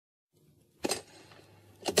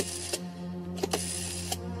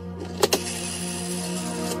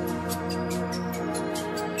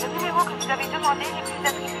demandé n'est plus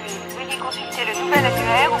attribué. Veuillez consulter le nouvel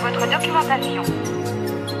annuaire ou votre documentation.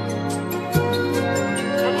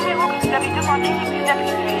 Le numéro que vous avez demandé n'est plus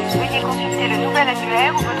attribué. Veuillez consulter le nouvel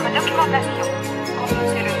annuaire ou votre documentation.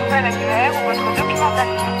 Consultez le nouvel annuaire ou votre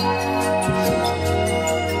documentation.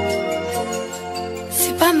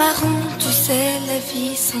 C'est pas marrant, tu sais, la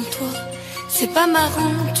vie sans toi. C'est pas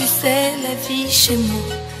marrant, tu sais, la vie chez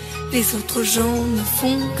moi. Les autres gens me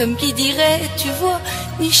font comme qui dirait, tu vois,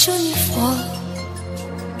 ni chaud ni froid.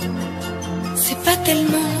 C'est pas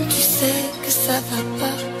tellement, tu sais, que ça va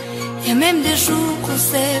pas. Y a même des jours où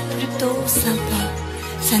c'est plutôt sympa.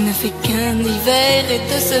 Ça ne fait qu'un hiver et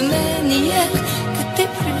 2 semaines hier que t'es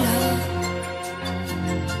plus là.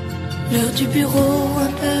 L'heure du bureau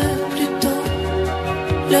un peu plus tôt,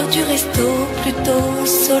 l'heure du resto plutôt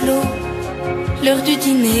solo, l'heure du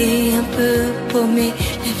dîner un peu paumé.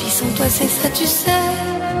 La vie sans toi c'est ça tu sais.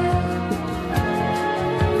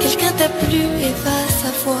 Quelqu'un t'a plu et va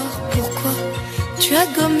savoir pourquoi. Tu as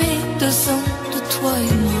gommé 2 ans de toi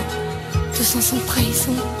et moi. 2 ans sans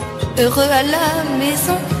trahison, heureux à la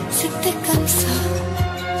maison, c'était comme ça.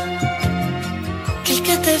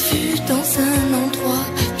 Quelqu'un t'a vu dans un endroit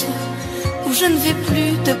à toi où je ne vais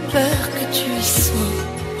plus de peur que tu y sois.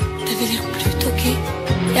 T'avais l'air plutôt gai,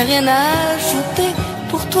 y'a rien à ajouter,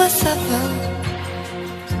 pour toi ça va.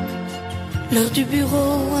 L'heure du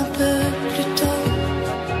bureau un peu plus tôt,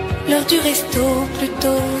 l'heure du resto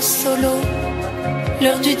plutôt solo,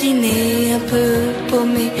 l'heure du dîner un peu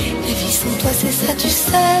paumé. La vie sans toi c'est ça tu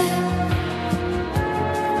sais.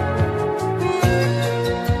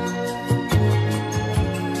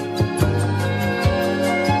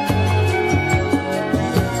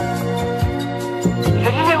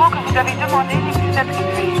 Le numéro que vous avez demandé n'est plus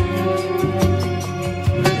attribué.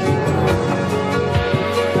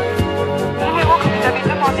 Le numéro que vous avez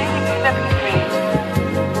demandé n'est plus attribué.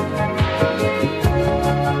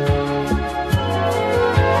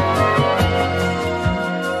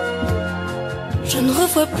 Je ne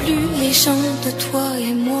revois plus les gens de toi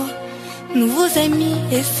et moi, nouveaux amis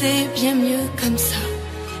et c'est bien mieux comme ça.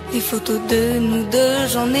 Les photos de nous deux,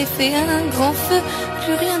 j'en ai fait un grand feu,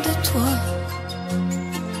 plus rien de toi.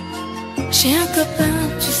 J'ai un copain,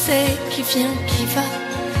 tu sais, qui vient, qui va,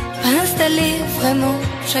 pas installé vraiment,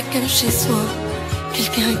 chacun chez soi.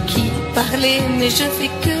 Quelqu'un qui parlait, mais je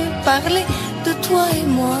fais que parler de toi et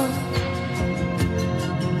moi.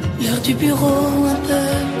 L'heure du bureau un peu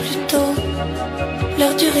plus tôt,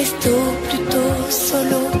 l'heure du resto plutôt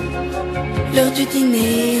solo, l'heure du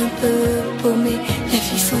dîner un peu paumé. La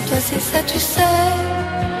vie sans toi c'est ça tu sais.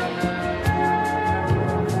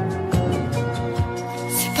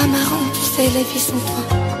 C'est pas marrant tu sais la vie sans toi.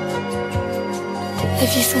 La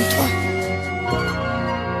vie sans toi.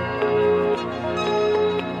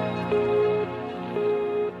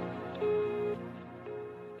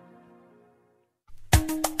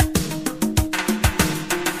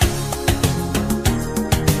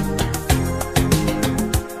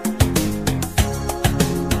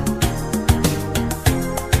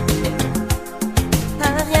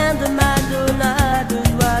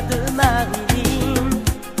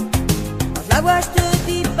 Moi je te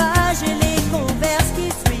dis pas, j'ai les converses qui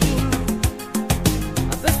swing.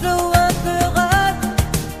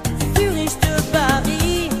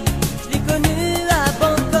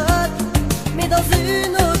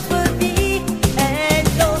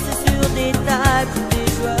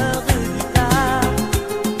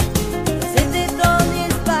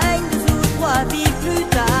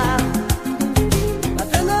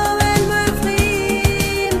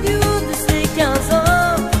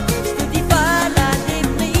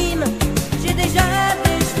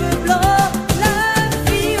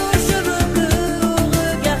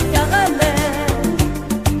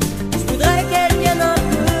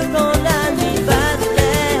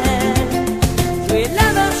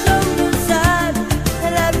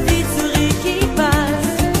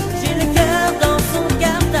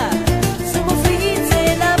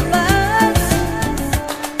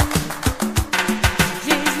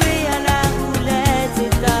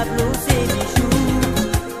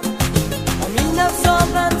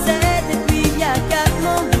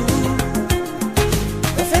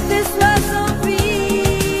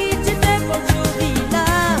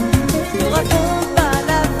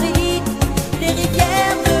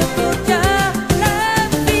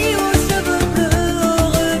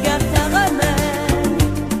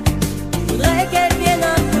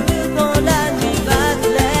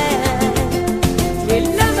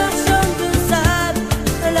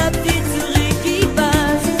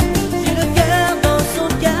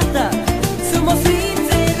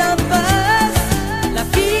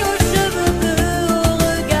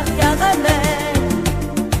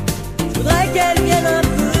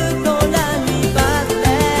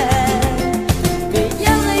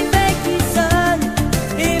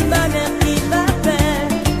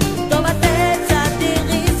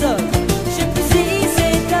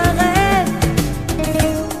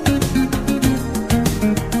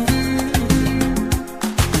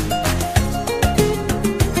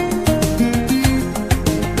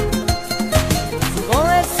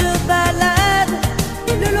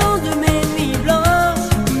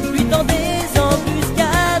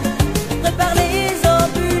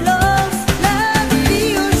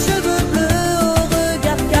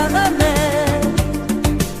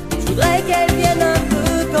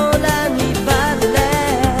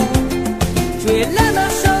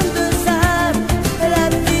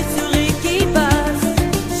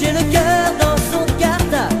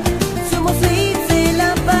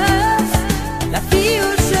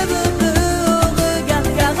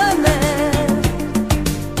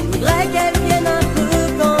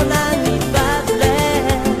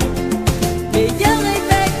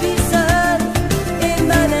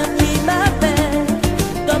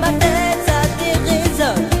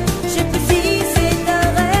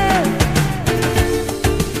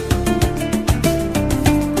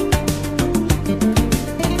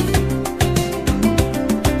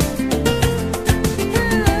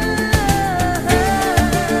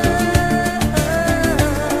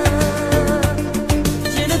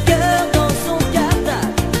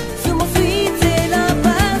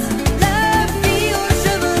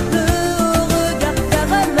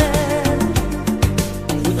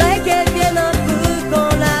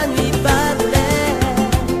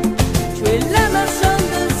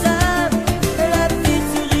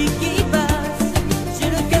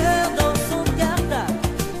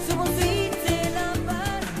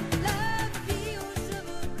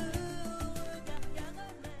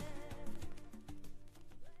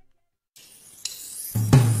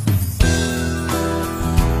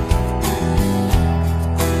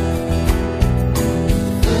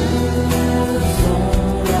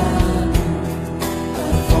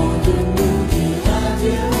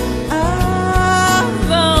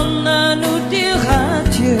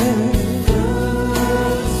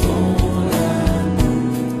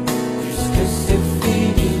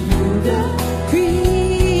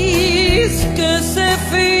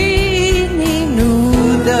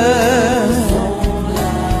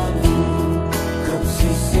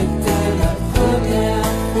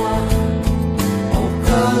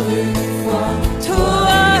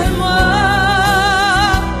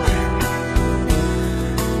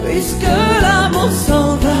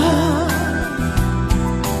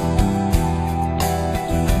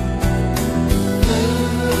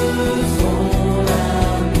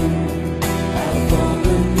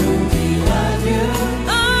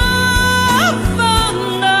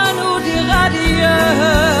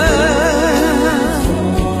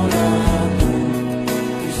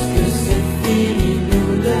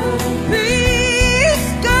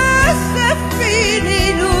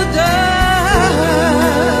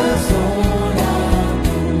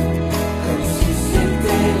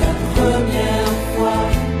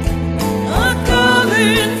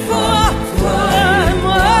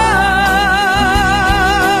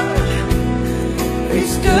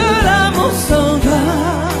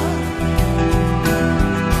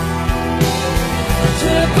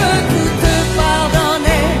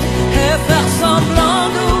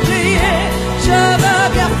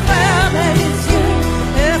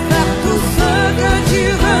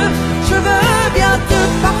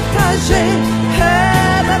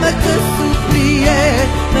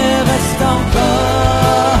 mais reste encore.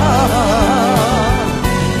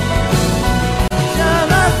 Je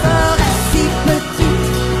me ferai si petite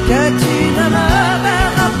que tu ne me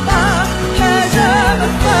verras pas, et je me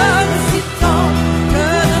ferai si tendre que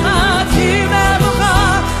demain tu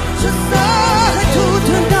m'aimeras. Je serai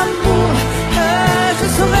toute d'amour et je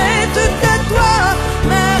serai toute de toi,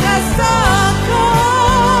 mais reste encore.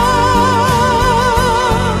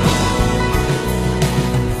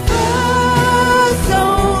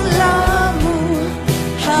 Faisons l'amour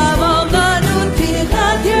avant de nous dire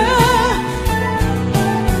adieu.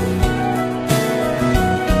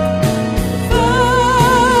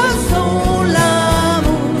 Faisons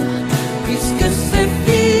l'amour puisque c'est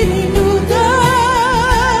fini nous deux.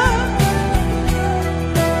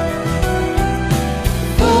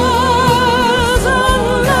 Faisons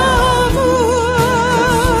l'amour.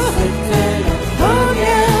 C'était la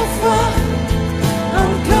première fois,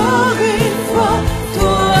 encore une fois,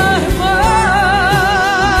 toi et moi.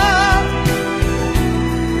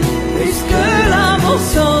 Puisque l'amour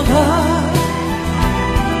s'en va,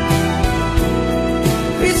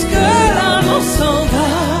 puisque l'amour s'en va,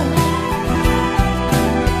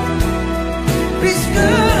 puisque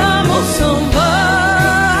l'amour s'en va.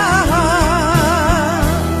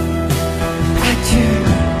 Adieu.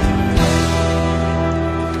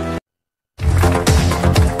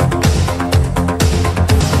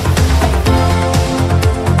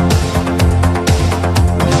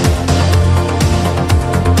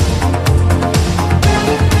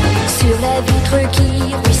 Sur la vitre qui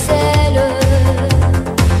ruisselle,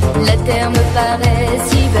 la terre me paraît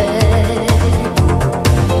si belle.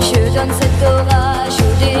 Je donne cet orage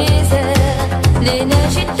au désert,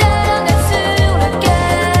 l'énergie éternelle sur le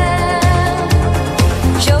cœur.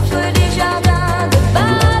 J'offre les jardins de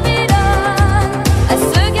Babylone à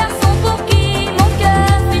ce garçon pour qui mon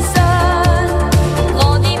cœur frissonne.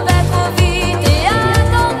 Grandis pas trop vite et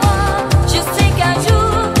attends-moi, je sais qu'un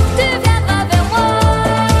jour tu viendras vers moi.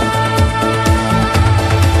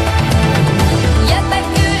 Y a pas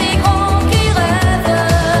que les grands qui rêvent,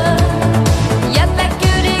 y a pas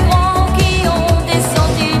que les grands qui ont des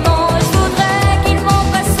sentiments. Je voudrais qu'ils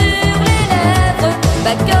m'embrassent sur les lèvres,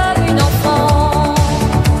 pas comme une enfant.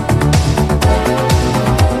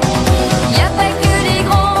 Y a pas que les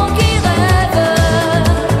grands qui rêvent,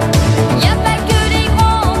 y a pas que les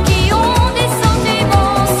grands qui ont des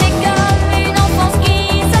sentiments. C'est comme une enfance qui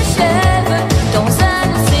s'achève dans un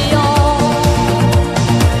océan.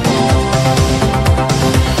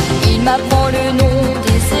 Il m'apprend le nom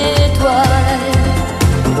des étoiles,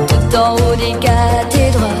 tout en haut des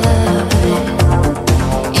cathédrales.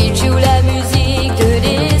 Il joue la musique de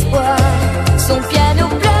l'espoir, son piano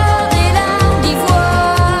pleure des larmes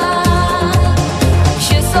d'ivoire.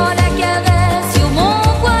 Je sens la caresse sur mon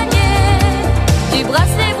poignet du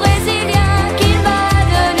bracelet brésilien qu'il m'a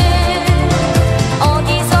donné, en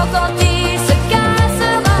disant quand il se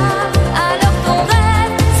cassera, alors ton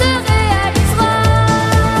rêve se réalisera.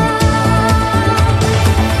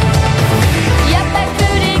 Y a pas que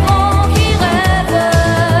les grands qui rêvent,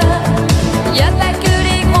 y a pas que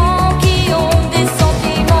les grands qui ont des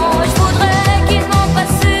sentiments. Je voudrais qu'ils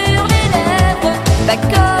m'embrassent sur les lèvres, pas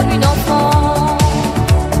comme une enfant.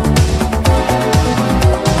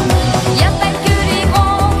 Y a pas que les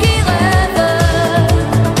grands qui rêvent,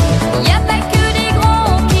 y a pas que les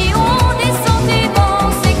grands qui ont des sentiments.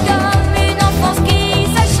 C'est comme une enfance qui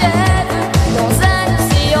s'achève dans un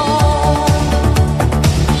océan.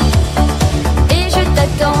 Et je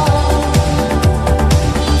t'attends,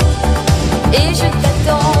 et je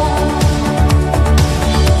t'attends.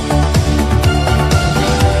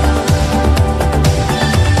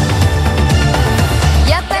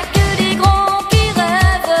 Y a pas que les grands qui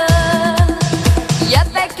rêvent, y a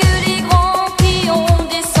pas que les grands qui ont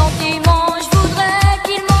des sentiments. Je voudrais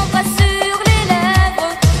qu'ils m'embrassent sur les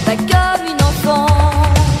lèvres, pas comme une enfant.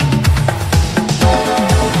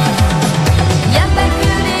 Y a pas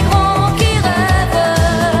que les grands qui rêvent,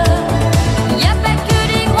 y a pas que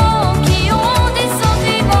les grands qui ont des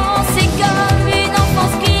sentiments. C'est comme une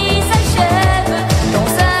enfance qui s'achève dans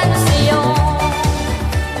un océan.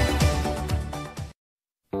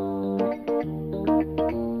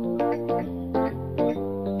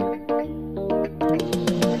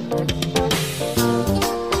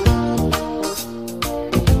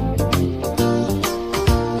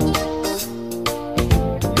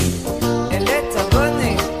 Elle est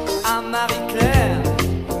abonnée à Marie-Claire,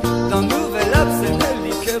 dans Nouvel Obs, elle ne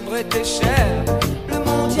lit que Brett et Cher. Le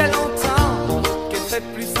monde y a longtemps qu'elle fait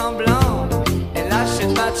plus semblant, elle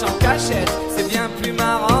achète match en cachette, c'est bien plus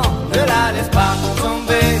marrant. Ne la laisse pas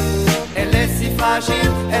tomber, elle est si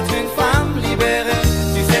fragile, être une femme libérée.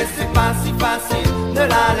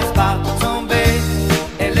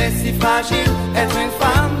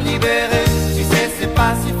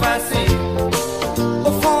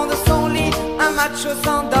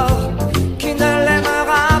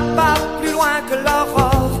 que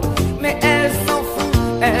l'aurore. Mais elle s'en fout,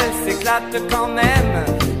 elle s'éclate quand même.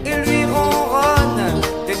 Et lui ronronne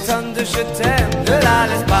des tonnes de je t'aime. Ne la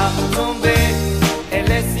laisse pas tomber, elle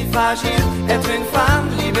est si fragile. Être une femme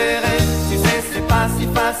libérée, tu sais c'est pas si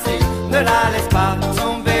facile. Ne la laisse pas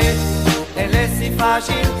tomber, elle est si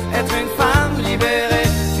fragile. Être une femme libérée,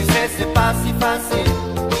 tu sais c'est pas si facile.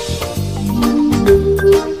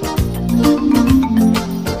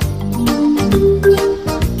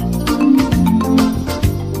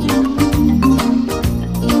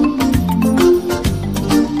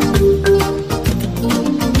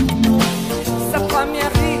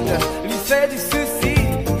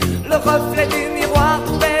 Reflet du miroir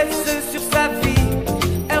pèse sur sa vie.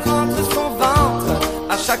 Elle rentre son ventre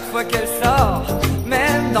à chaque fois qu'elle sort.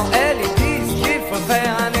 Même dans elle, ils disent qu'il faut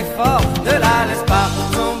faire un effort. Ne la laisse pas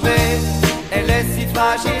tomber, elle est si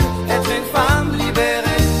fragile. Être une femme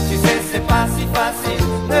libérée, tu sais c'est pas si facile.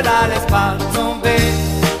 Ne la laisse pas tomber,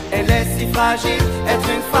 elle est si fragile. Être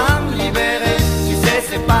une femme libérée, tu sais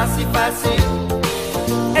c'est pas si facile.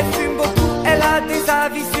 Elle fume beaucoup, elle a des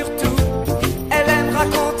avis sur tout. Elle aime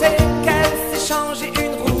raconter qu'elle s'est changé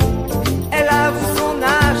une roue. Elle avoue son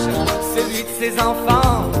âge, celui de ses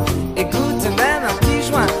enfants. Écoute même un petit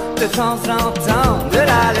joint de temps en temps. Ne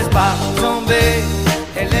la laisse pas tomber,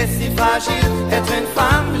 elle est si fragile. Être une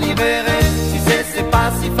femme libérée, tu sais c'est pas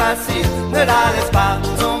si facile. Ne la laisse pas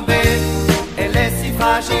tomber, elle est si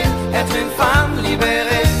fragile. Être une femme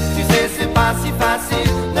libérée, tu sais c'est pas si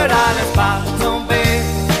facile. Ne la laisse pas tomber,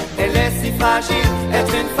 elle est si fragile.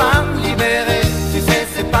 Être une femme libérée, tu sais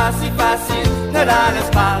c'est pas si facile. Ne la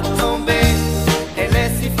laisse pas tomber, elle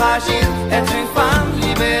est si fragile. Être une femme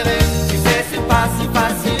libérée, tu sais c'est pas si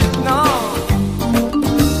facile. Non.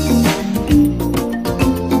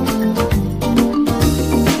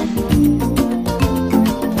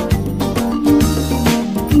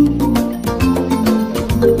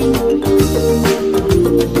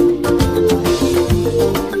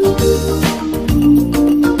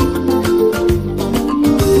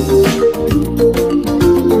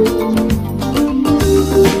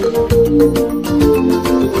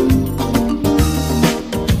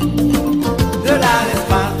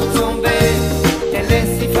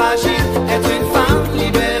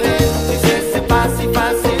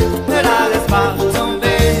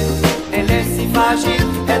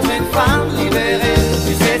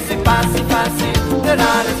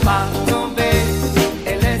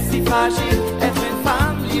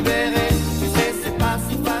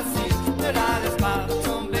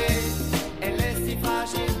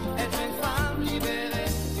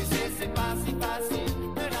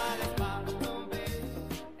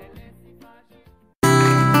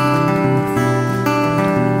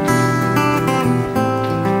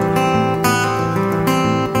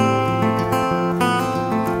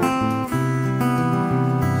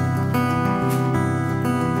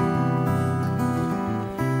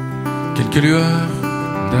 Quelques lueurs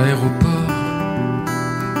d'aéroport,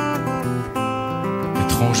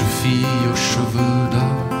 étrange fille aux cheveux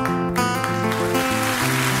d'or.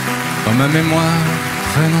 Dans ma mémoire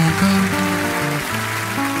traîne encore.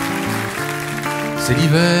 C'est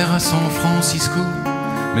l'hiver à San Francisco,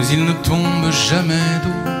 mais il ne tombe jamais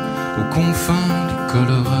d'eau aux confins du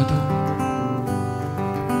Colorado.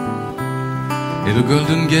 Et le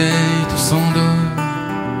Golden Gate s'endort.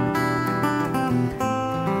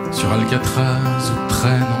 Sur Alcatraz où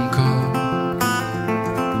traînent encore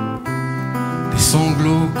des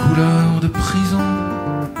sanglots couleur de prison.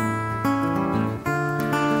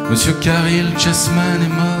 Monsieur Caril Chessman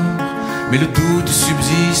est mort, mais le doute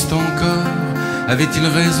subsiste encore. Avait-il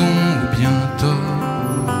raison ou bien tort?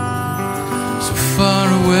 So far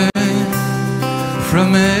away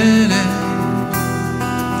from LA,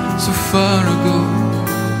 so far ago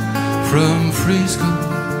from Frisco,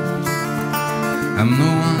 I'm no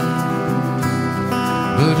one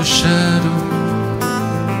but a shadow,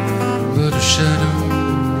 but a shadow,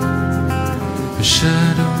 a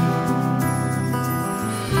shadow.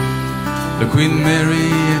 Le Queen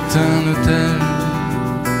Mary est un hôtel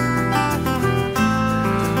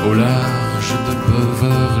au large de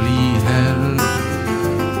Beverly Hills.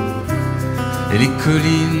 Et les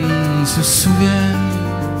collines se souviennent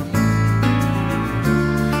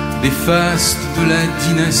des fastes de la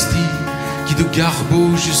dynastie qui de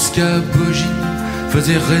Garbeau jusqu'à Bogie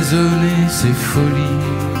faisait résonner ses folies.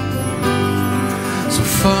 So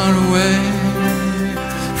far away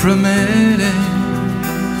from LA,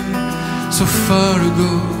 so far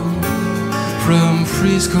ago from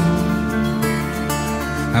Frisco,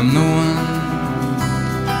 I'm no one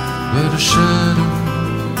but a shadow,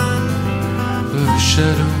 but a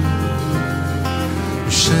shadow, a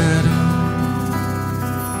shadow.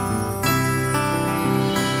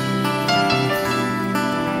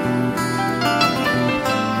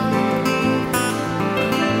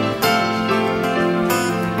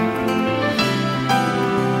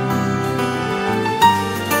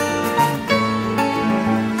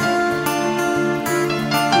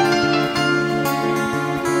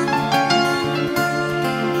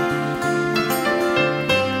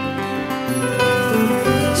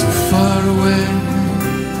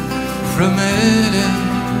 LA,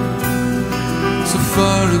 so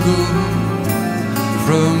far ago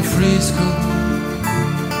from Frisco.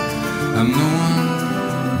 I'm no one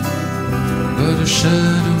but a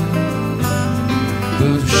shadow,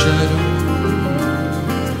 but a shadow,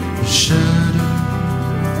 a shadow.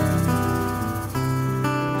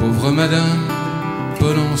 Pauvre Madame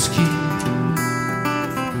Polanski,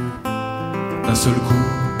 d'un seul coup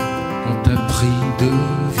on t'a pris de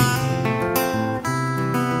vie.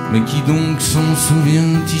 Mais qui donc s'en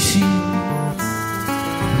souvient ici?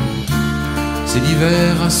 C'est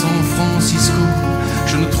l'hiver à San Francisco,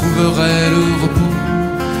 je ne trouverai le repos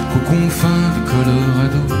qu'aux confins du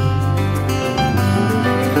Colorado.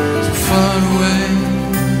 So far away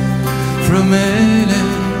from LA,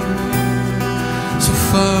 so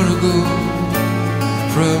far ago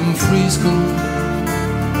from Frisco.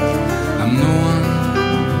 I'm no one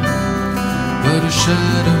but a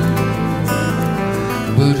shadow,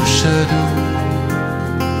 but a shadow,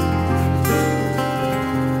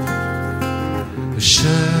 a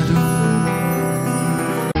shadow.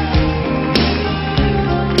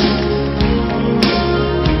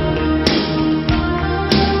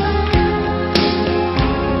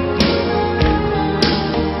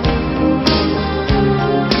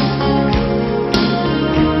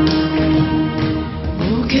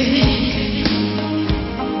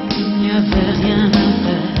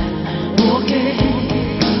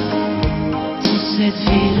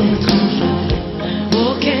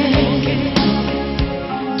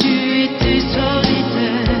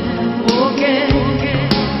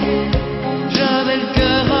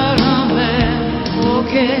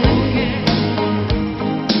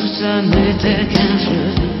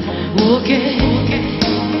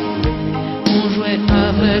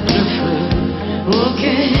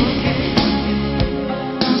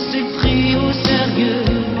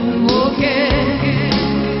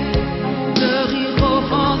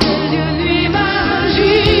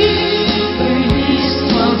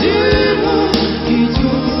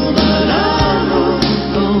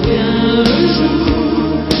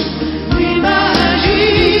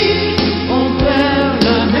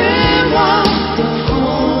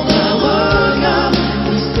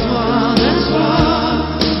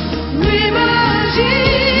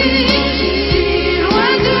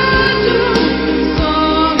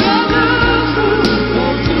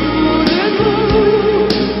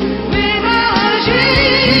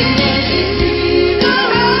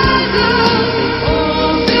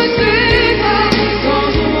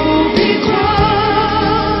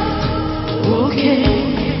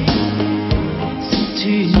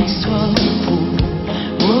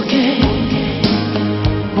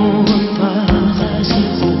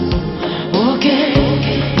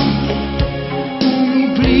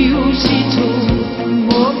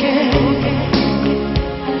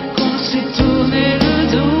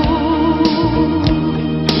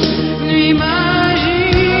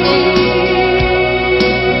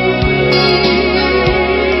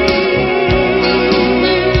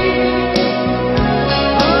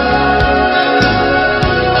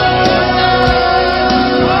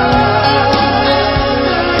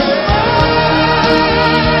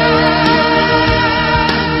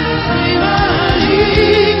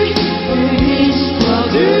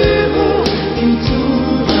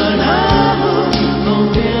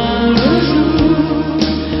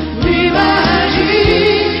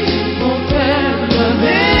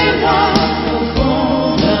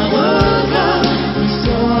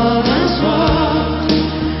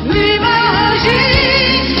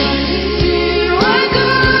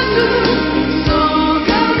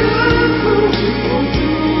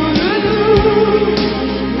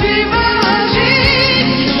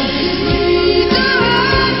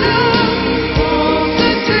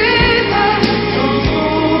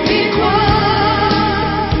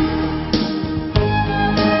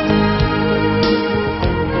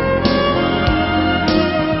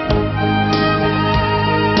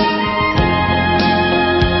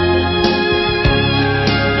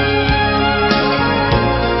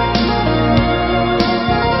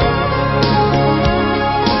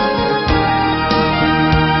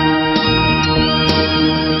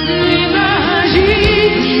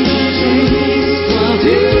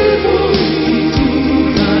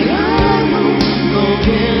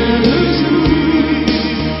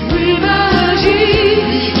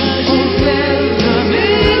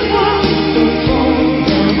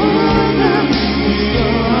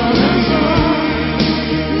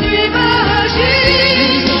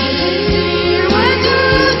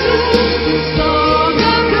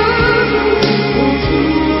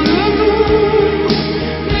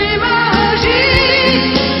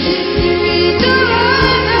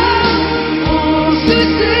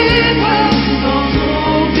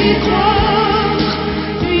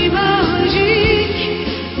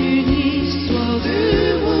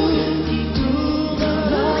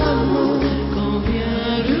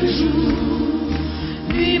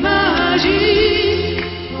 magie,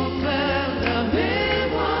 on perd la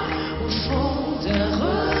mémoire au fond d'un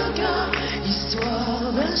regard,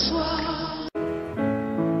 histoire d'un soir.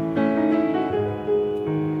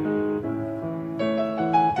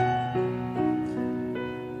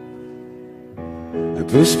 Un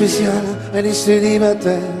peu spéciale, elle est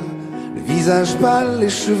célibataire, le visage pâle, les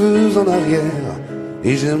cheveux en arrière,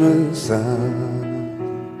 et j'aime ça.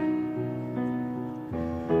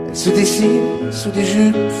 Elle se dessine sous des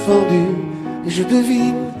jupes fendues, et je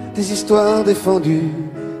devine des histoires défendues,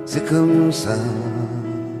 c'est comme ça.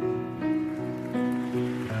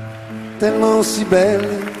 Tellement si belle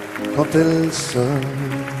quand elle sort,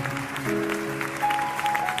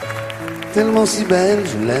 tellement si belle,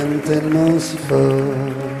 je l'aime tellement si fort.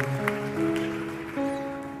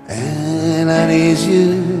 Elle a les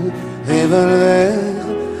yeux revolver,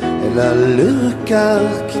 elle a le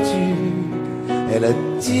regard qui tue, elle a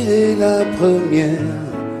tiré la première,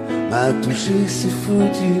 m'a touché, c'est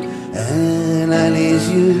foutu. Elle a les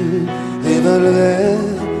yeux revolver,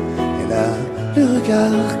 elle a le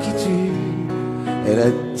regard qui tue, elle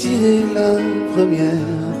a tiré la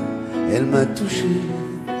première, elle m'a touché,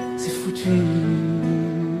 c'est foutu.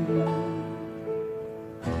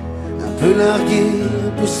 Un peu largué,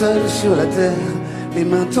 un peu seul sur la terre, les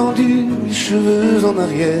mains tendues, les cheveux en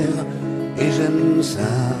arrière, et j'aime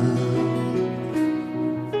ça.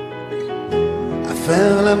 À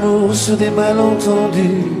faire l'amour sur des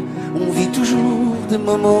malentendus, on vit toujours des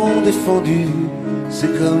moments défendus,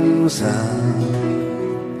 c'est comme ça.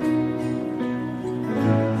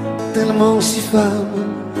 Tellement si femme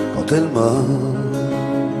quand elle mord,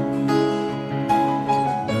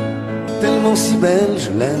 tellement si belle,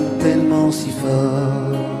 je l'aime tellement si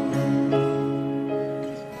fort.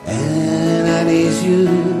 Elle a les yeux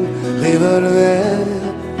revolver,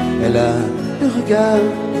 elle a le regard,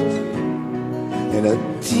 elle a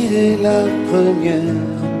tiré la première,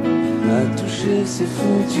 m'a touché, c'est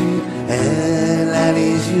foutu. Elle a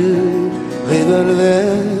les yeux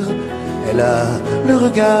revolver, elle a le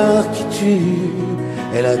regard qui tue,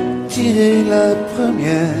 elle a tiré la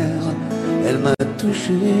première, elle m'a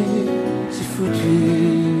touché, c'est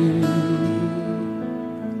foutu.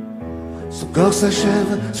 Son corps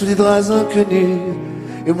s'achève sous des draps inconnus,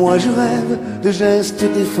 et moi je rêve de gestes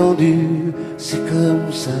défendus, c'est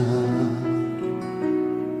comme ça.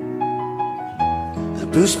 Un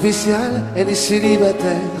peu spéciale, elle est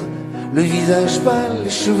célibataire, le visage pâle, les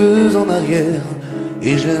cheveux en arrière,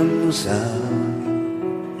 et j'aime ça.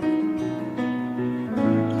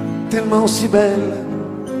 Tellement si belle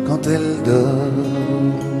quand elle dort,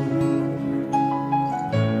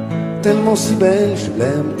 tellement si belle, je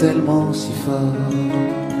l'aime tellement si fort.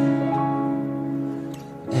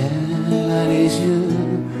 Elle a les yeux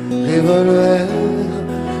revolver,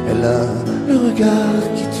 elle a le regard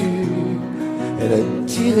qui tue, elle a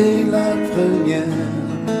tiré la première,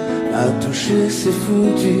 a touché, c'est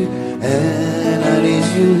foutu. Elle a les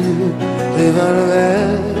yeux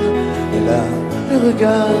revolver, elle a le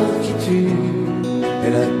regard qui tue,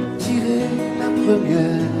 elle a tiré la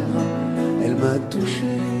première, elle m'a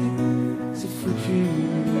touché, c'est foutu.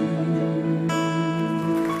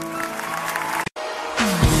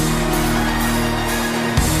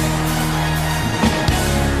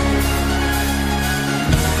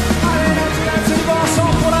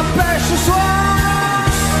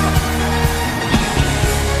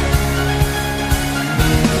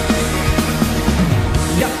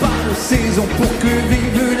 Saison pour que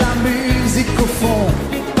vive la musique au fond,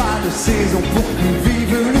 pas de saison pour que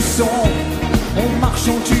vive le son. En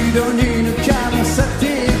marchant tu donnes une cadence à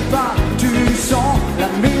tes pas, tu sens la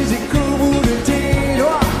musique au bout de tes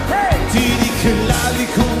doigts. Hey, tu dis que la vie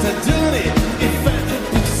qu'on t'a donnée est faite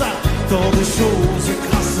pour ça, tant de choses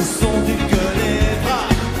grâce au son du connaîtras.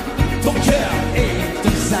 Ton cœur est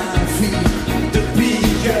un symphonie de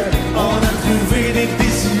pique, on a trouvé des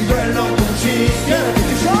décibels dans ton chic.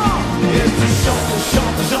 Et tu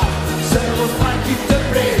chantes, c'est le refrain qui te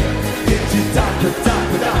plaît. Et tu tapes,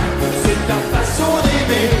 c'est ta façon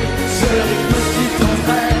d'aimer. Ce rythme qui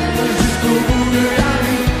t'entraîne jusqu'au bout de la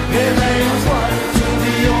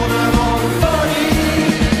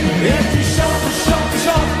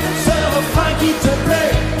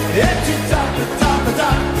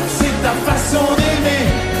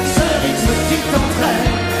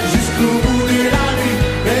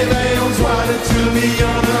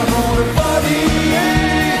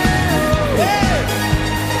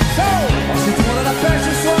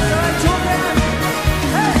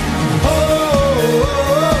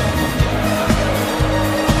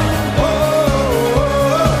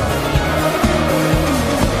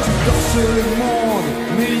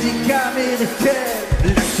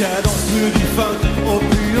cadence du funk au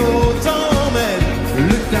plus haut t'emmène.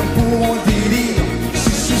 Le tempo en délire, si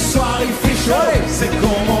ce soir il fait chaud, c'est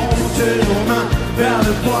qu'on monte nos mains vers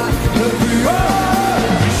le point le plus haut.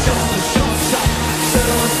 Tu chantes, chantes, chantes, ce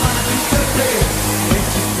refrain qui te plaît. Et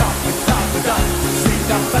tu tapes, tapes, tapes, c'est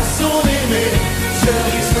ta façon d'aimer. Ce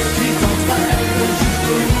rythme qui t'entraîne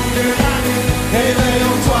jusqu'au bout de la nuit. Éveille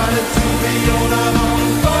en toi le tourbillon d'avant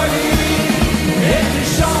une folie. Et tu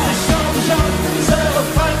chantes, chantes, chantes, ce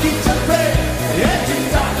refrain qui te plaît. Et tu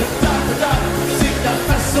tapes, tapes, tapes, c'est ta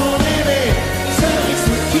façon d'aimer. Ce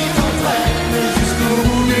rythme qui t'entraîne jusqu'au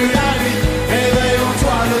bout de la nuit. Éveille en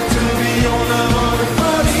toi le tourbillon d'avant une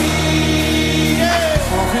folie. Yeah.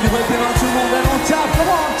 On fait du vrai terrain, tout le monde, allez, on tape,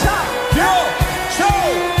 comment on tape. Yo, show.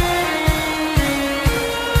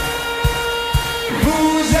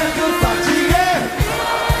 Vous êtes fatigués.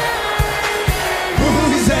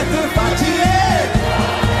 Vous êtes fatigués.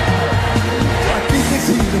 Toi qui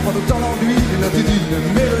décide pendant tant l'ennui, une note d'une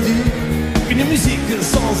mélodie. Une musique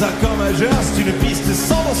sans accord majeur, c'est une piste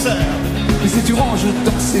sans danseur. Mais si tu ranges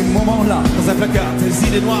dans ces moments-là, dans un placard, tes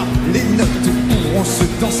idées noires, les notes pourront se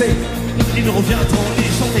danser. Ils nous reviendront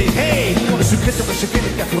les chanter. Hey! Pour le sucré sur le shaker,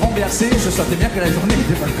 les cafés renversés, je sentais bien que la journée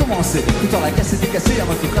était mal commencée. Tout en la casse était cassée,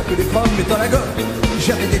 avant tout craque des pommes, mais dans la gomme.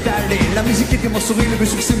 J'avais détalé, la musique était mon sourire, mes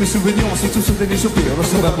succès, mes souvenirs, on s'est tous sauté mes soupirs, on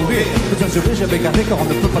s'en va mourir. Putain, je vais, j'avais gardé, car on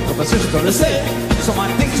ne peut pas trop passer, je te le sais. Sans ma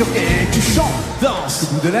tête, tu chantes, danses,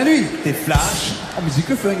 au bout de la nuit, tes flashs, en musique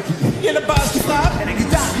funky. Il y a la basse qui frappe, et la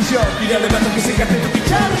guitare qui choque, il y a le bateau qui s'éclate, et qui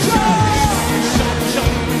tient le chante, chante, chante.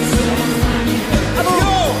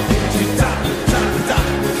 Tu tapes, tapes,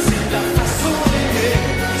 tapes, c'est ta façon d'aimer.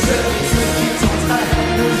 Ce rythme qui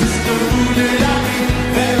t'entraîne jusqu'au bout de la nuit.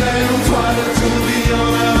 Réveille en toi le tourbillon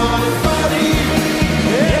avant le folie.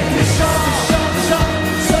 Et tu chantes, chantes, chantes,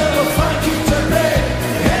 ce refrain qui te plaît.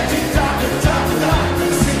 Et tu tapes, tapes, tapes,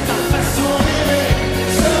 c'est ta façon d'aimer.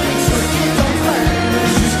 Ce rythme qui t'entraîne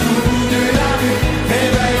jusqu'au bout de la nuit.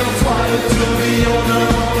 Réveille en toi le tourbillon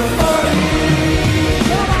avant le folie.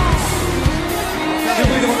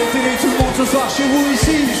 Tout le monde ce soir chez vous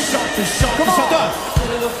ici. Chante, chante, chante.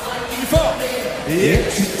 Plus fort. Et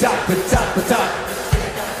tu tapes, tapes, tapes.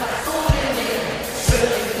 Ce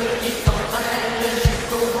rythme qui t'entraîne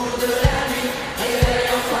jusqu'au bout de la nuit. Réveille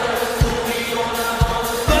en toi le tourbillon d'avant le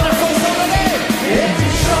temps. Dernière fois sans donner. Et tu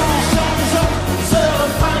chantes, chantes, chantes. Ce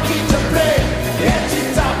refrain qui te plaît. Et tu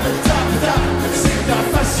tapes, tapes, tapes. C'est ta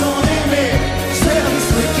façon d'aimer. Ce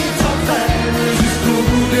rythme qui t'entraîne jusqu'au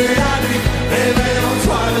bout de la nuit. Réveille en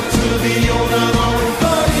toi le tourbillon d'avant une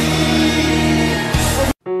folie.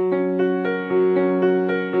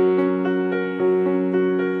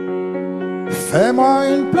 Fais-moi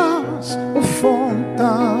une place au fond de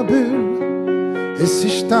ta bulle. Et si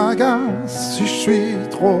je t'agace, si je suis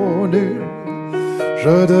trop nul,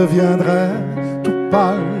 je deviendrai tout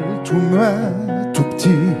pâle, tout muet, tout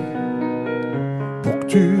petit, pour que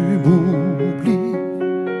tu m'oublies.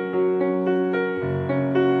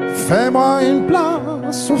 Fais-moi une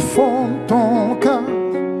place au fond de ton cœur,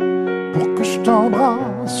 pour que je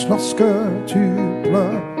t'embrasse lorsque tu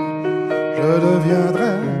pleures. Je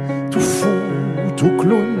deviendrai tout fou, tout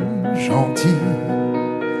clown, gentil,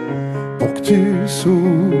 pour que tu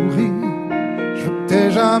souris. Je veux que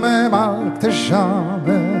t'aies jamais mal, que t'aies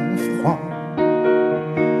jamais froid.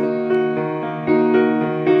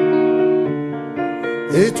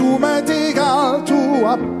 Et tout m'est égal, tout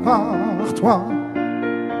à part toi.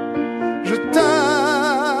 Je t'aime.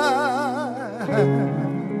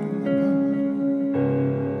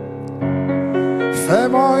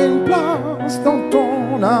 Fais-moi une place dans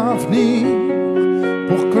ton avenir,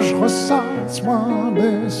 pour que je ressasse moi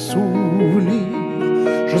mes souvenirs.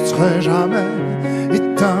 Je ne serai jamais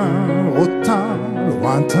éteint, hautain,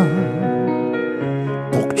 lointain,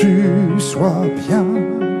 pour que tu sois bien.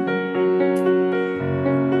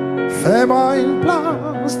 Fais-moi une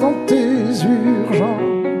place dans tes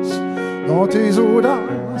urgences, dans tes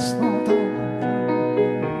audaces, dans ta...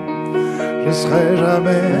 Je serai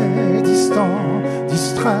jamais distant,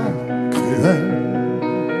 distrait, cruel,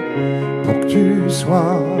 pour que tu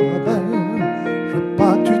sois belle. Je veux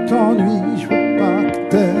pas que tu t'ennuies, je veux pas que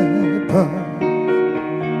t'aies peur.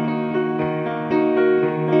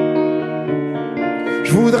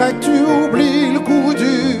 Je voudrais que tu oublies le goût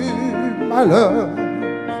du malheur.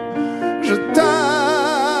 Je t'aime.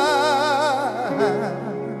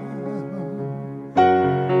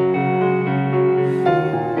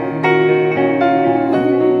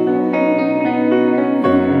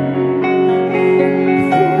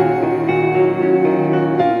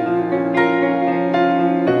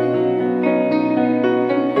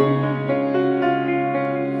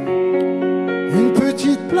 Une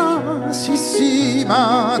petite place place ici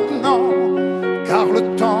maintenant, car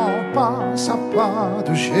le temps passe à pas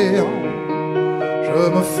de géant. Je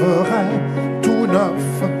me ferai tout neuf,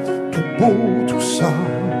 tout beau, tout ça,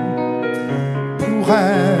 pour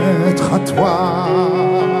être à toi.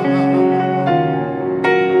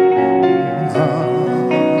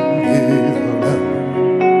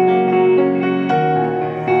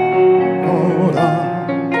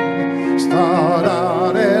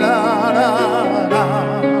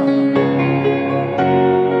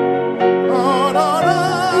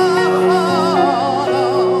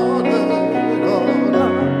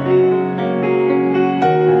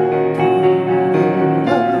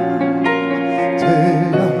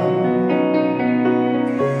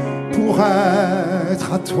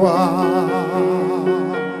 À toi.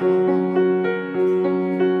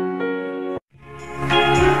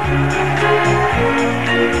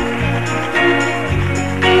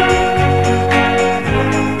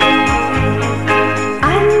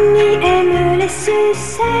 Annie aime les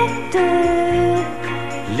sucettes.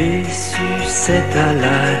 Les sucettes à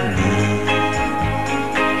l'Annie.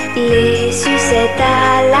 Les sucettes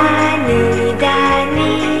à l'Annie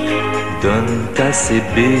d'Annie. Donne à ses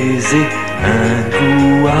baisers un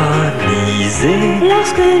goût anisé.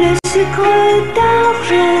 Lorsque le sucre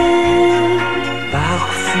d'orge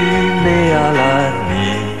parfumé à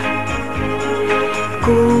l'Annie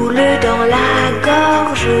coule dans la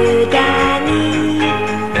gorge d'Annie,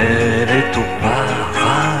 elle est au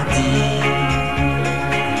paradis.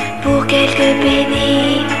 pour quelques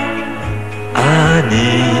pennies,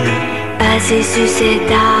 Annie à ses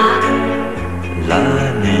sucettes à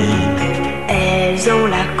l'Annie. elles ont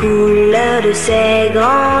la couleur de ses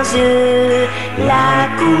grands yeux, la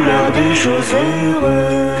couleur de jours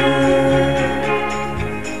heureux.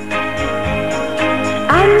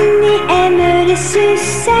 Annie aime les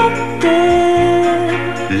sucettes.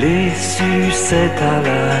 Les sucettes à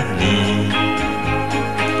l'Annie.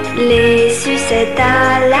 Les sucettes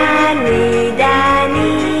à l'Annie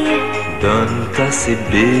d'Annie. Donne à ses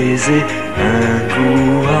baisers un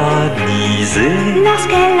goût anisé.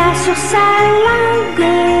 Lorsqu'elle a sur sa langue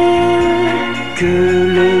que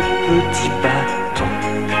le petit bâton,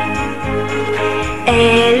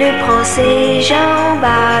 elle prend ses jambes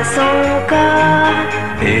à son corps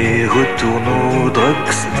et retourne au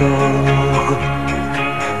drugstore.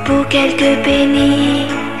 pour quelques pennies,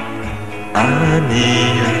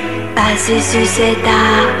 Annie à ses sucettes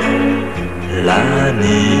à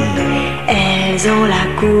l'Annie. elles ont la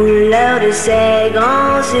couleur de ses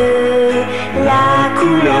grands yeux, la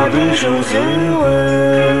couleur de jours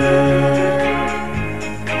heureux.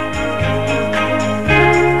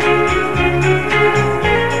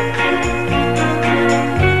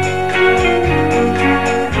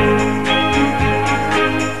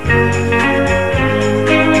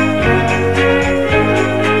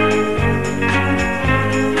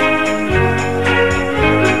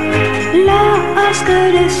 Lorsque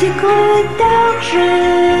le sucre d'orge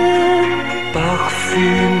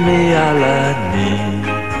Parfumé à l'Annie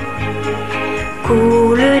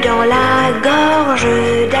coule dans la gorge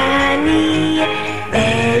d'Annie,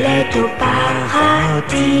 elle est au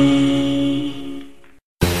paradis.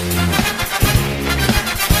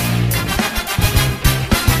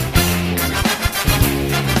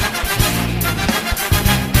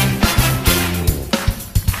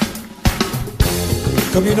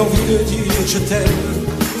 Comme une envie de dire je t'aime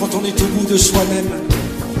quand on est au bout de soi-même,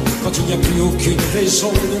 quand il n'y a plus aucune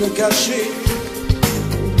raison de le cacher.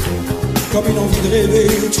 Comme une envie de rêver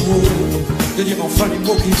tout haut, de dire enfin les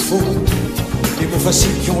mots qu'il faut, les mots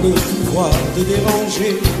faciles qui ont le pouvoir de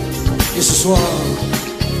déranger. Et ce soir,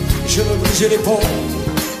 je veux briser les ponts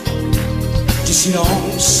du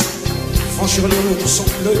silence, franchir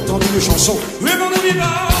le temps d'une chanson. Oui, mon ami,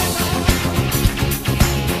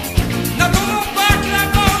 n'attendons pas que la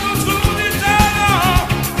mort nous trouve du talent.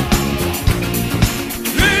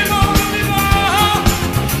 Oui, mon vivant,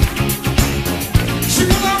 je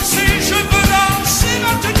veux danser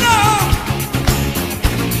maintenant.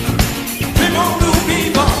 Aimons-nous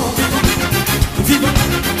vivant, vivant,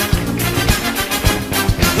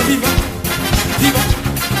 vivant, vivant,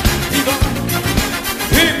 vivant,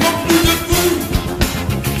 aimons-nous debout.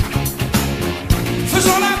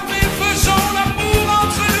 Faisons la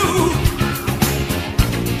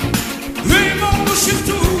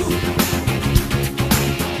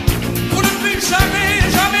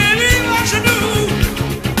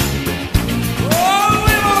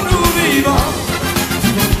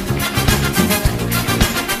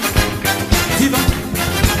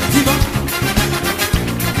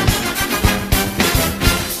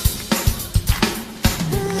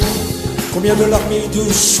Combien de larmes et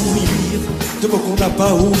de sourires, de mots qu'on n'a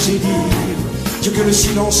pas osé dire. Dieu que le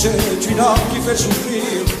silence est une arme qui fait souffrir.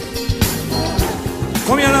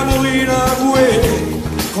 Combien d'amour inavoué,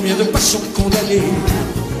 combien de passions condamnées,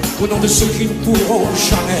 au nom de ceux qui ne pourront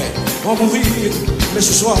jamais en mourir. Mais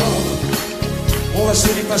ce soir, on va se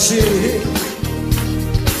dépasser,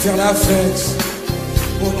 faire la fête,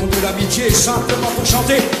 au nom de l'amitié, simplement pour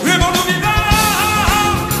chanter Aimons-nous vivants.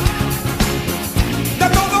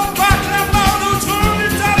 N'attendons pas que la mort nous trouve du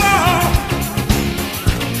talent.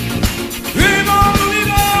 Aimons-nous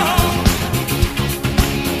vivants.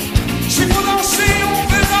 S'il faut danser, on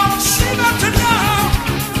veut danser maintenant.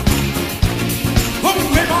 Oh,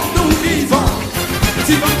 aimons-nous vivants.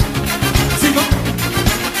 Vivants, vivants,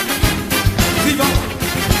 vivants,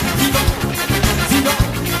 vivants, vivants.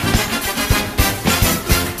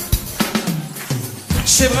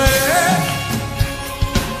 C'est vrai,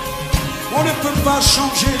 on ne peut pas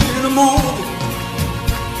changer le monde.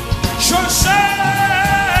 Je le sais,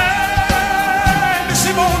 mais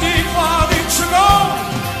c'est bon d'y croire une seconde.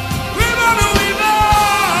 Vivons-nous vivants,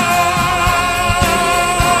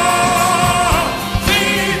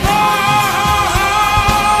 vivants,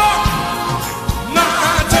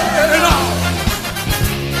 maintenant.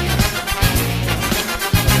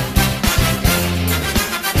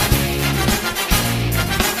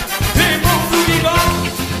 Aimons-nous vivants.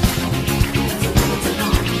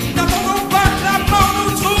 N'attendons pas que la mort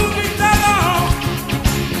nous trouve du talent.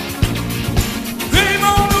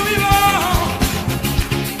 Aimons-nous vivants.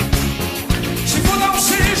 S'il faut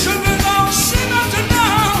danser, je veux danser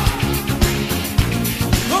maintenant.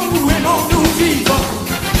 Oh, aimons-nous vivants.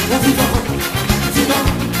 Oh, vivants, vivants,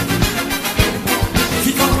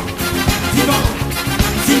 vivants, vivants,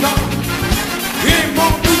 vivants.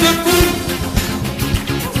 Aimons-nous debout.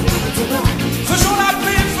 Faisons la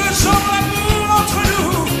paix, faisons l'amour entre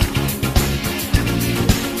nous.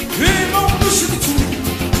 Aimons-nous surtout,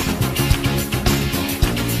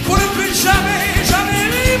 pour ne plus jamais, jamais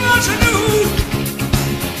vivre à genoux.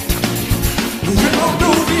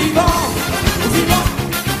 Aimons-nous vivants, vivants,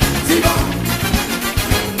 vivants,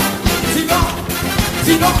 vivants,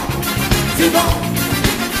 vivants, vivants.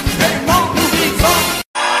 Aimons-nous vivants.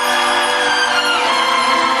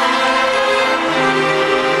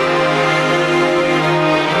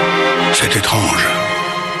 C'est étrange.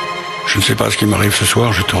 Je ne sais pas ce qui m'arrive ce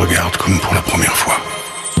soir, je te regarde comme pour la première fois.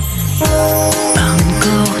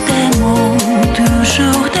 Encore des mots,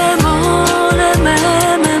 toujours des mots, les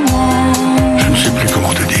mêmes mots. Je ne sais plus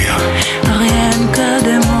comment te dire. Rien que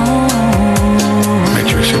des mots. Mais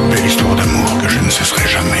tu es cette belle histoire d'amour que je ne cesserai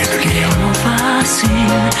jamais de lire. Des mots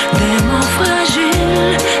faciles, des mots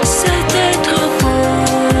fragiles, c'était trop beau.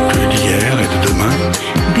 Que d'hier et de demain,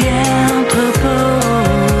 Bien trop beau.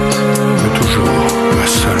 mais toujours ma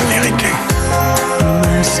seule vérité.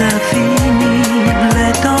 Mais ça finit, le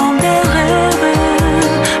temps des rêves,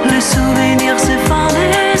 les souvenirs se font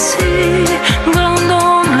ici,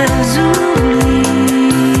 vendons les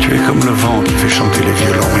oublis. Tu es comme le vent qui fait chanter les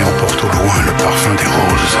violons et emporte au loin le parfum des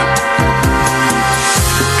roses.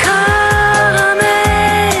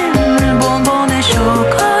 Caramel, bonbons et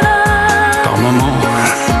chocolat. Par moments,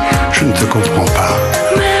 je ne te comprends pas.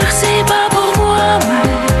 Merci pas pour moi,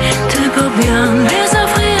 mais tu peux bien les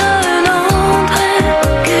offrir à un autre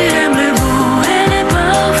qui aime les goûts et les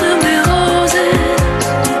parfums des roses.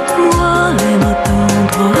 Moi, les matins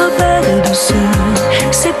trop belles de douceur,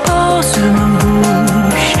 c'est pas sur ma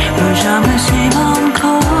bouche, mais jamais sur mon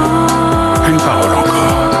corps. Une parole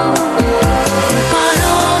encore.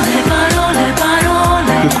 Parole, parole, parole.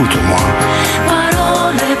 Écoute-moi,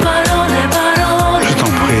 Parole, parole, parole. je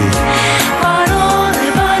t'en prie, Parole,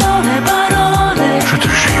 parole, parole. je te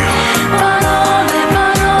jure. Parole,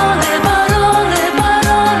 parole, parole,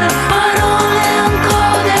 parole, parole,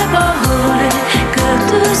 encore des paroles, que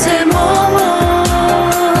tous ces moments.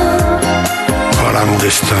 Voilà mon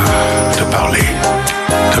destin, te parler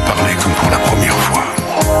comme pour la première fois.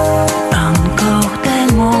 Encore des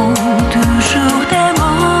mots, toujours des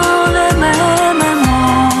mots, les mêmes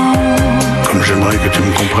mots. Comme j'aimerais que tu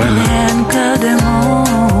me comprennes, Rien que des mots.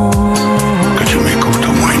 que tu m'écoutes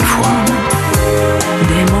au moins une fois.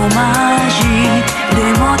 Des mots magiques,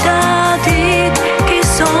 des mots tactiques qui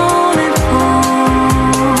sont les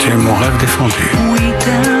faux. Tu es mon rêve défendu, Oui,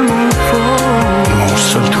 tellement faux. mon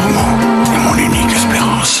seul tourment et mon unique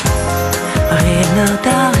espérance. Rien ne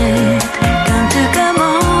t'arrête quand tu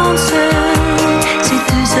commences. Si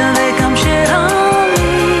tu savais comme j'ai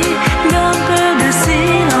envie d'un peu de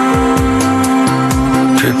silence.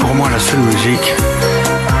 Tu es pour moi la seule musique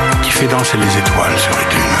qui fait danser les étoiles sur les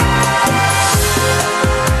dunes.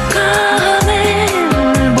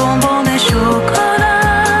 Caramel, bonbons et chocolat.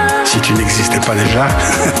 pas déjà,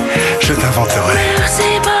 je t'inventerai.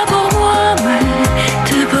 Merci pas pour moi, mais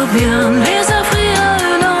tu peux bien les offrir à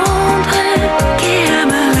un autre qui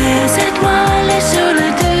aime les étoiles sur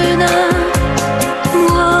les dunes.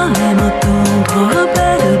 Moi, les moutons trop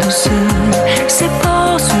belles douceur, c'est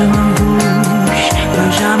pas sur ma bouche,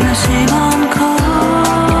 mais jamais c'est mon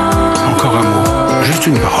corps. Encore un mot, juste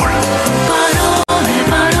une parole. Parole,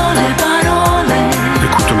 parole, parole.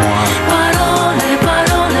 Écoute-moi. Parole,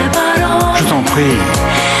 parole, parole. Je t'en prie.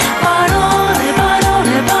 Parole,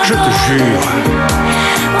 parole, parole. Je te jure.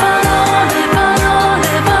 Parole, parole,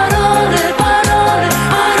 parole, parole.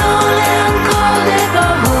 Parole, encore des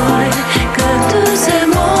paroles. Que tous ces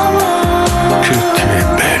moments. Que tu es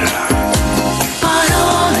belle.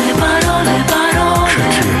 Parole, parole, parole. Que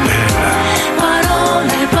tu es belle.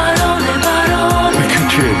 Parole, parole, parole. Mais que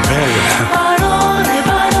tu es belle. Parole,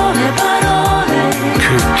 parole, parole.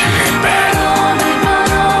 Que tu es belle. Parole,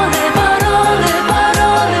 parole,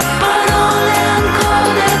 parole. Parole, encore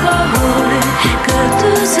des paroles. Que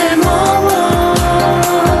tous ces moments.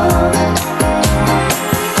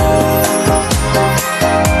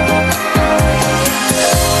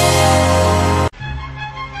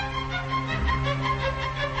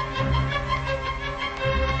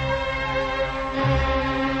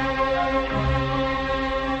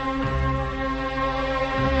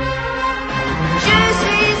 Je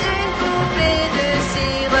suis une poupée de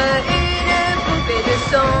cire, une poupée de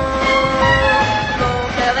son. Mon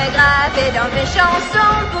cœur est gravé dans mes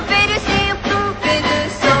chansons, poupée de cire, poupée de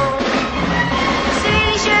son.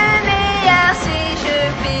 Suis-je meilleure, suis-je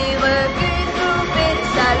pire qu'une poupée de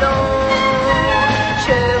salon?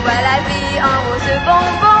 Je vois la vie en rose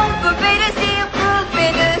bonbon, poupée de cire,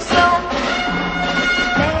 poupée de son.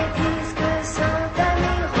 Mes disques sont un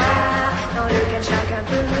miroir dans lequel chacun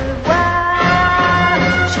peut me voir.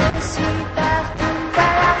 Je suis partout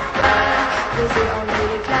à la fois, posée en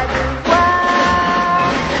mille éclats de voix.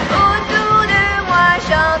 Autour de moi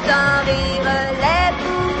j'entends rire les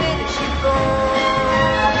poupées de chiffon,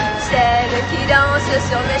 celles qui dansent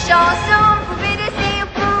sur mes chansons, poupées de cire,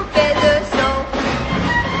 poupées de son.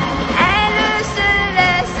 Elles se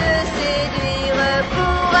laissent séduire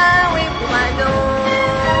pour un oui, pour un non.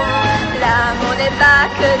 L'amour n'est pas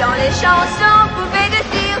que dans les chansons, poupées de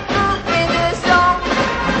cire, poupées de son.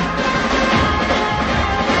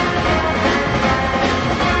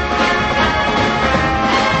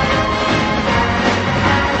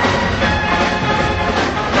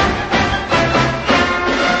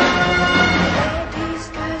 Les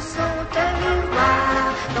disques sont un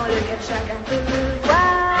miroir dans lequel chacun peut me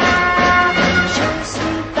voir. Je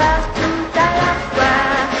suis partout à la fois,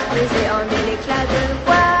 baisée en mille éclats de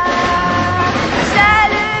voix.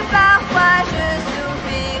 Seule parfois je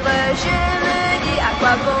soupire, je me dis à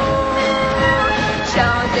quoi bon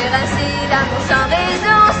chanter ainsi l'amour sans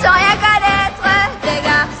raison, sans rien connaître des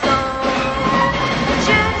garçons.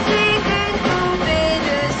 Je ne suis qu'une poupée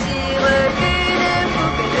de cire, qu'une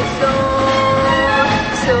poupée de son.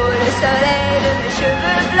 Sous le soleil de mes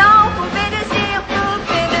cheveux blancs, poupée de cire,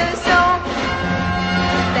 poupée de son.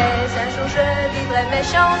 Mais un jour je vivrai mes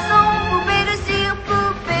chansons, poupée de cire,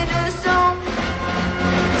 poupée de son.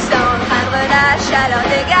 Sans craindre la chaleur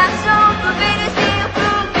des garçons, poupée de cire,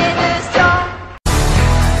 poupée de son.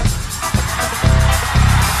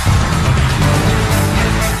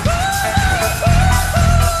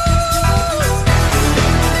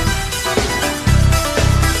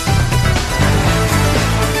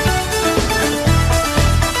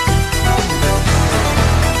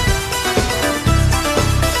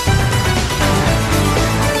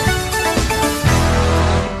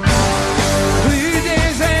 Rue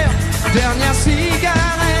désert, dernière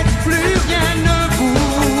cigarette.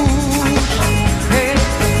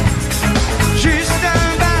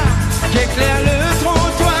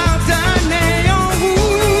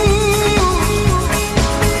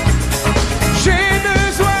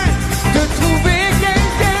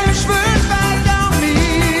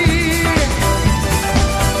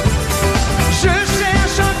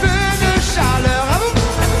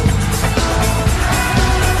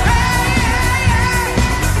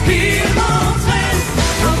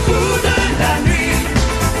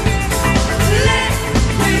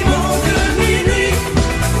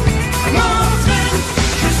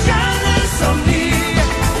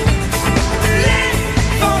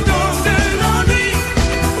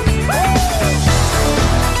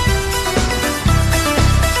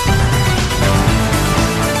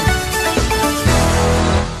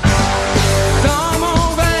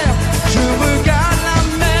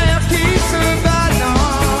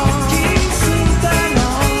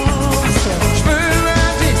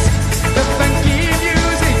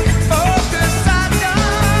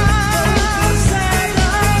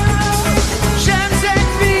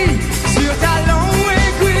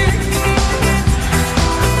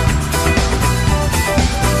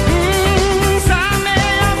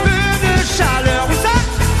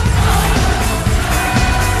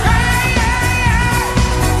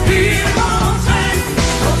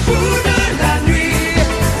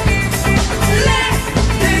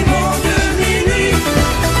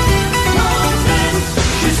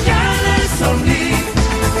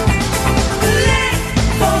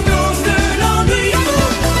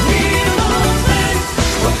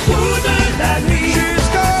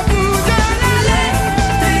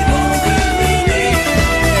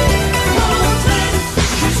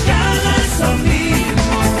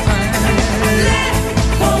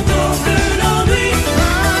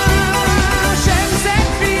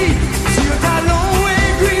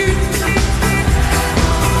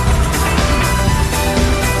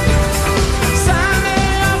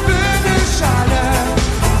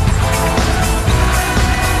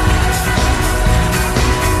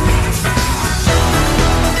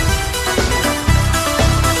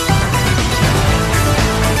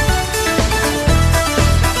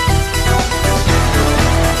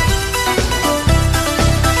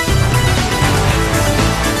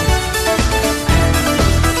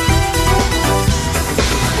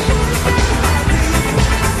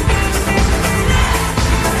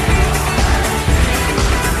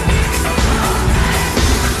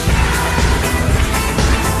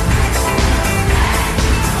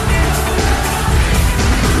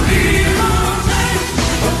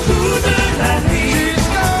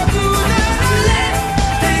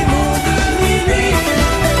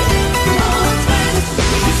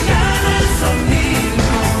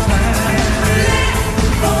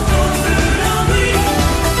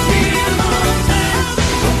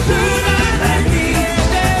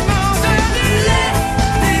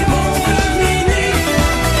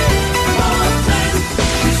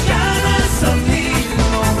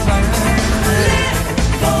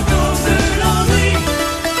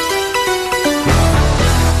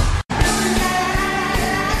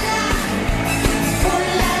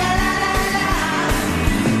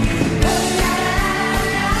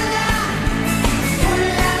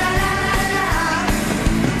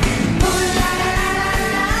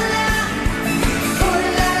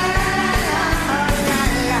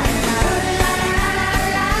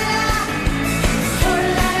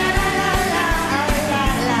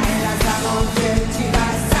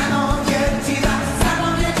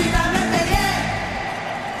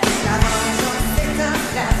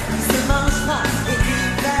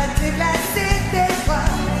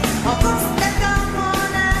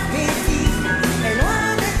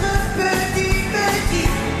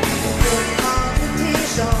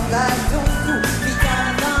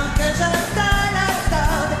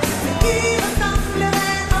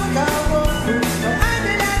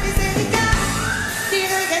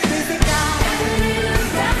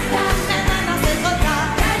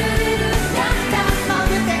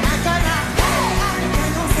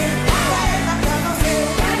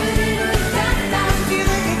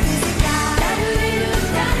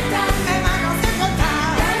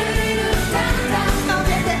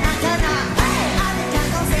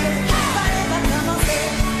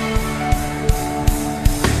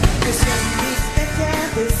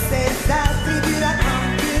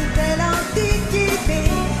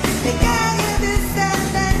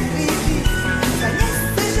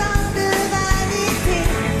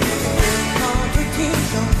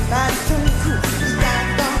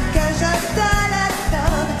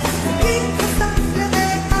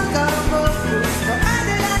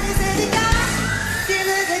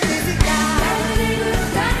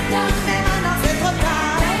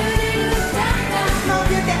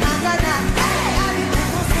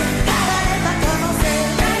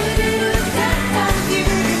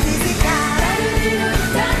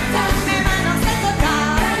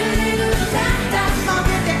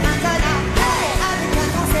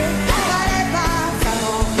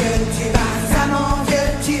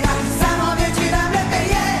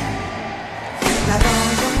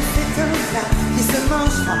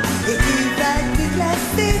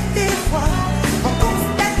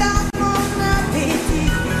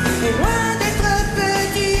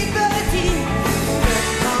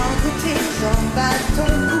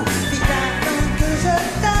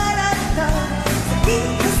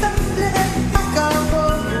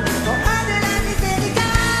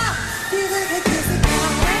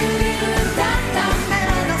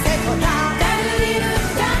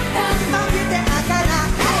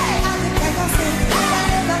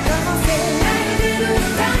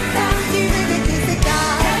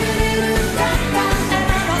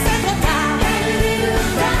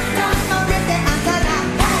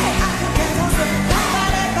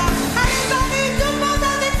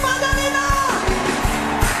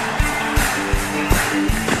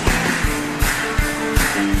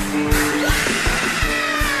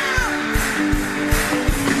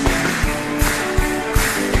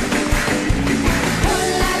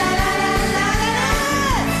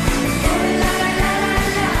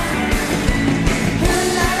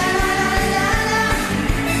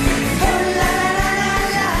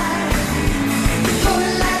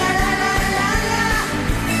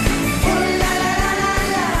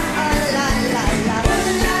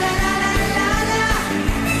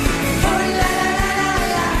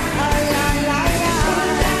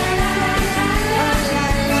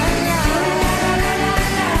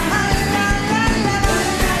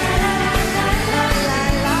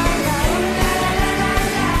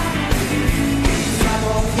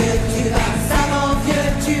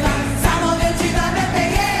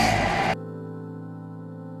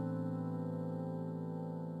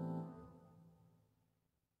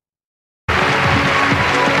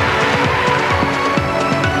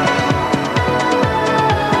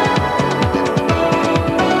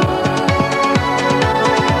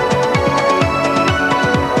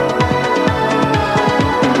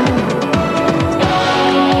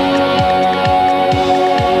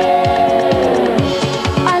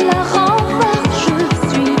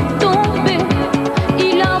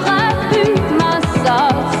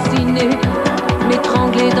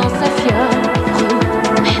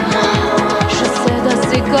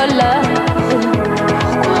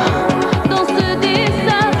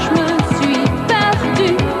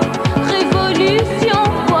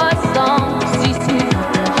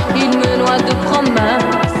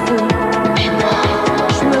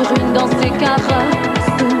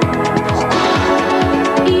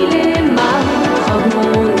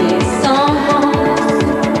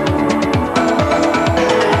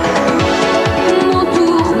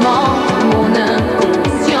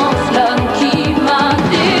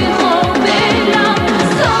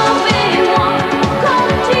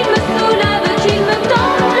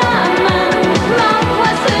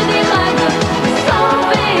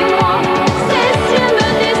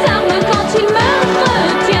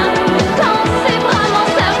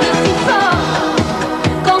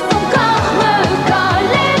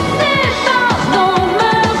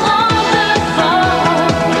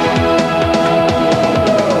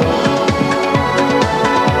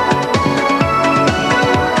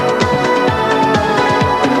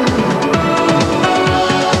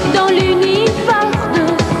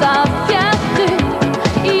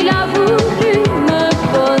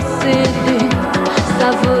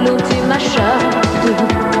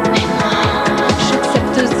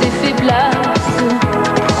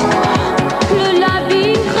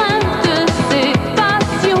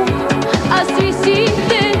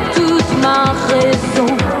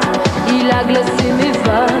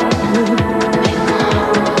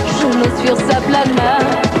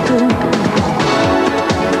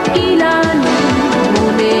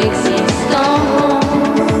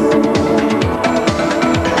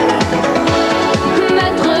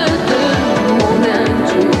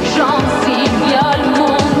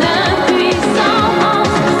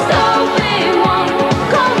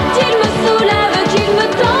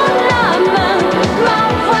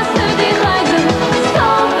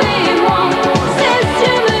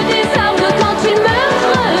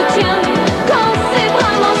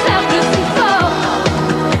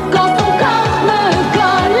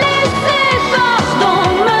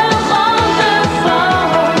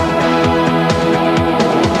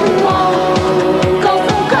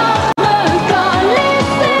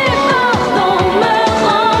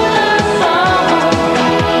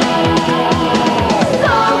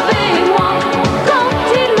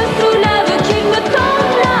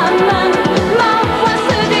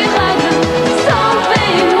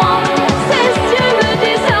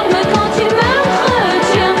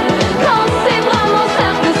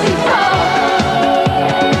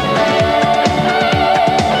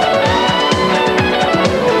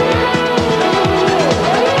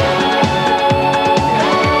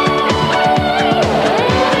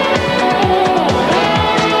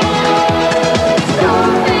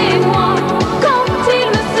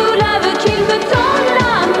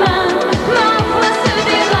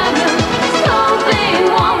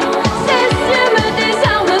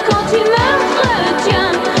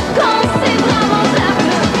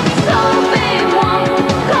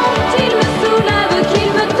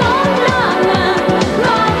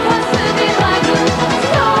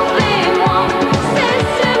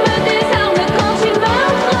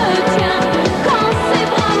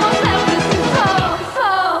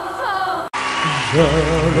 Je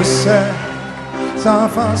le sais, sa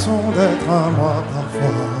façon d'être à moi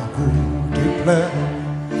parfois vous déplaît.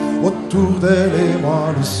 Autour d'elle et moi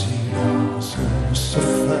le silence se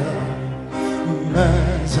fait. Mais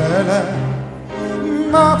elle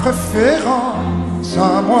est ma préférence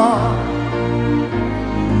à moi.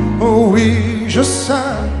 Oh oui, je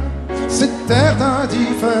sais, cette air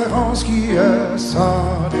d'indifférence qui est sa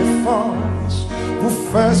défense vous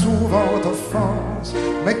fait souvent offense.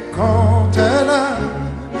 Mais quand elle est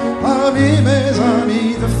parmi mes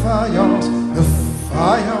amis de faïence,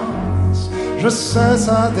 je sais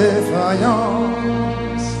sa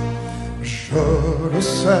défaillance. Je le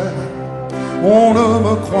sais, on ne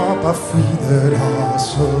me croit pas fidèle à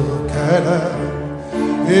ce qu'elle est,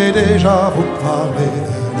 et déjà vous parlez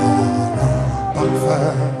de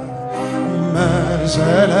l'imparfait. Mais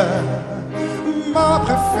elle est ma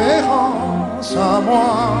préférence à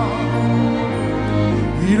moi.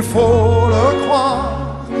 Il faut le croire,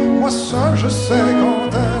 moi seul je sais quand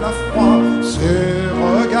elle a froid. Ses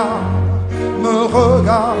regards me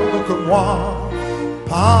regardent que moi.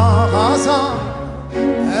 Par hasard,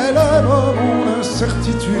 elle aime mon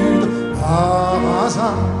incertitude. Par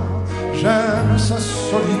hasard, j'aime sa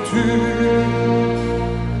solitude.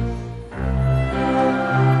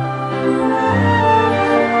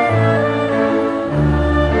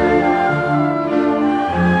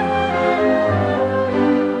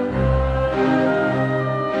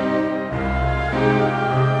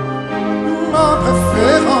 Ma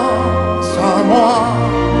préférence à moi,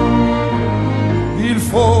 il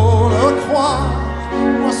faut le croire,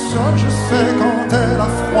 moi seul je sais quand elle a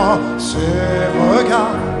froid. Ses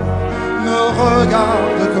regards ne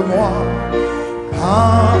regardent que moi.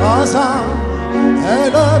 Par hasard,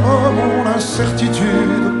 elle aime mon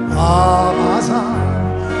incertitude. Par hasard,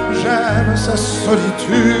 j'aime sa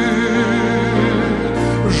solitude.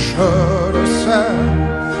 Je le sais,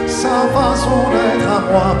 sa façon d'être à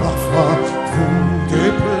moi parfois vous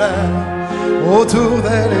déplaît. Autour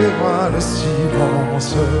d'elle et moi le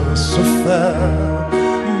silence se fait.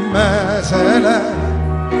 Mais elle est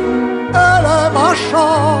ma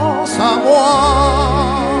chance à moi,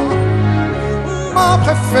 ma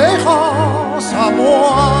préférence à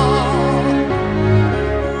moi,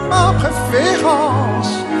 ma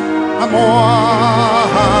préférence à moi.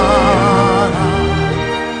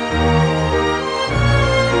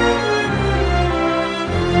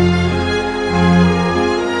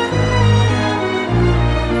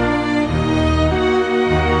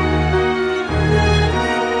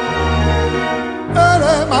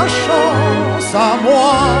 Ma chance à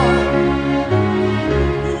moi,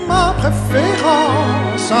 ma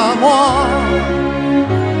préférence à moi,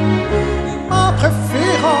 ma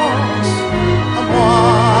préférence à moi.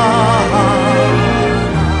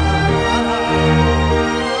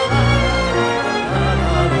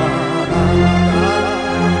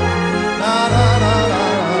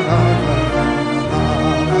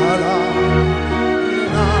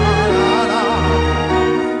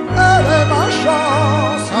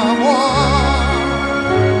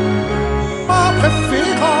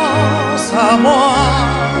 À moi,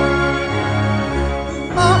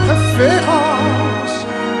 ma préférence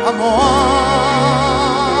à moi.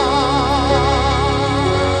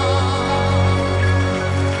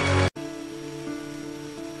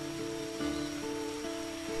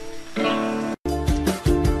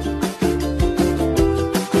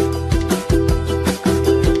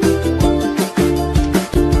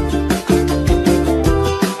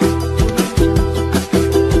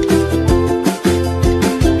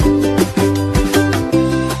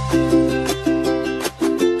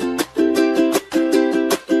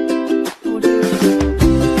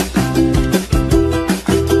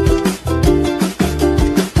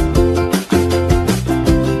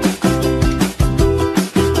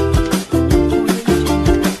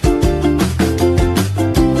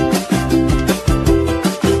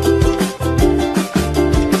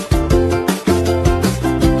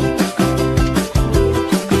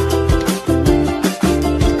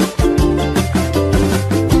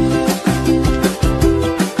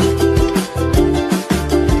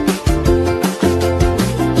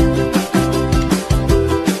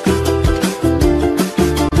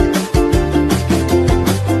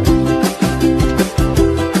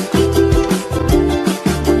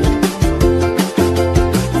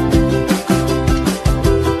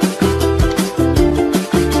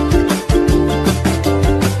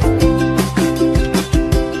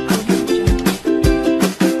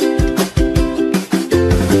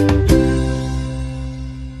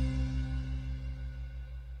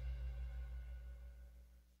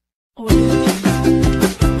 Oh,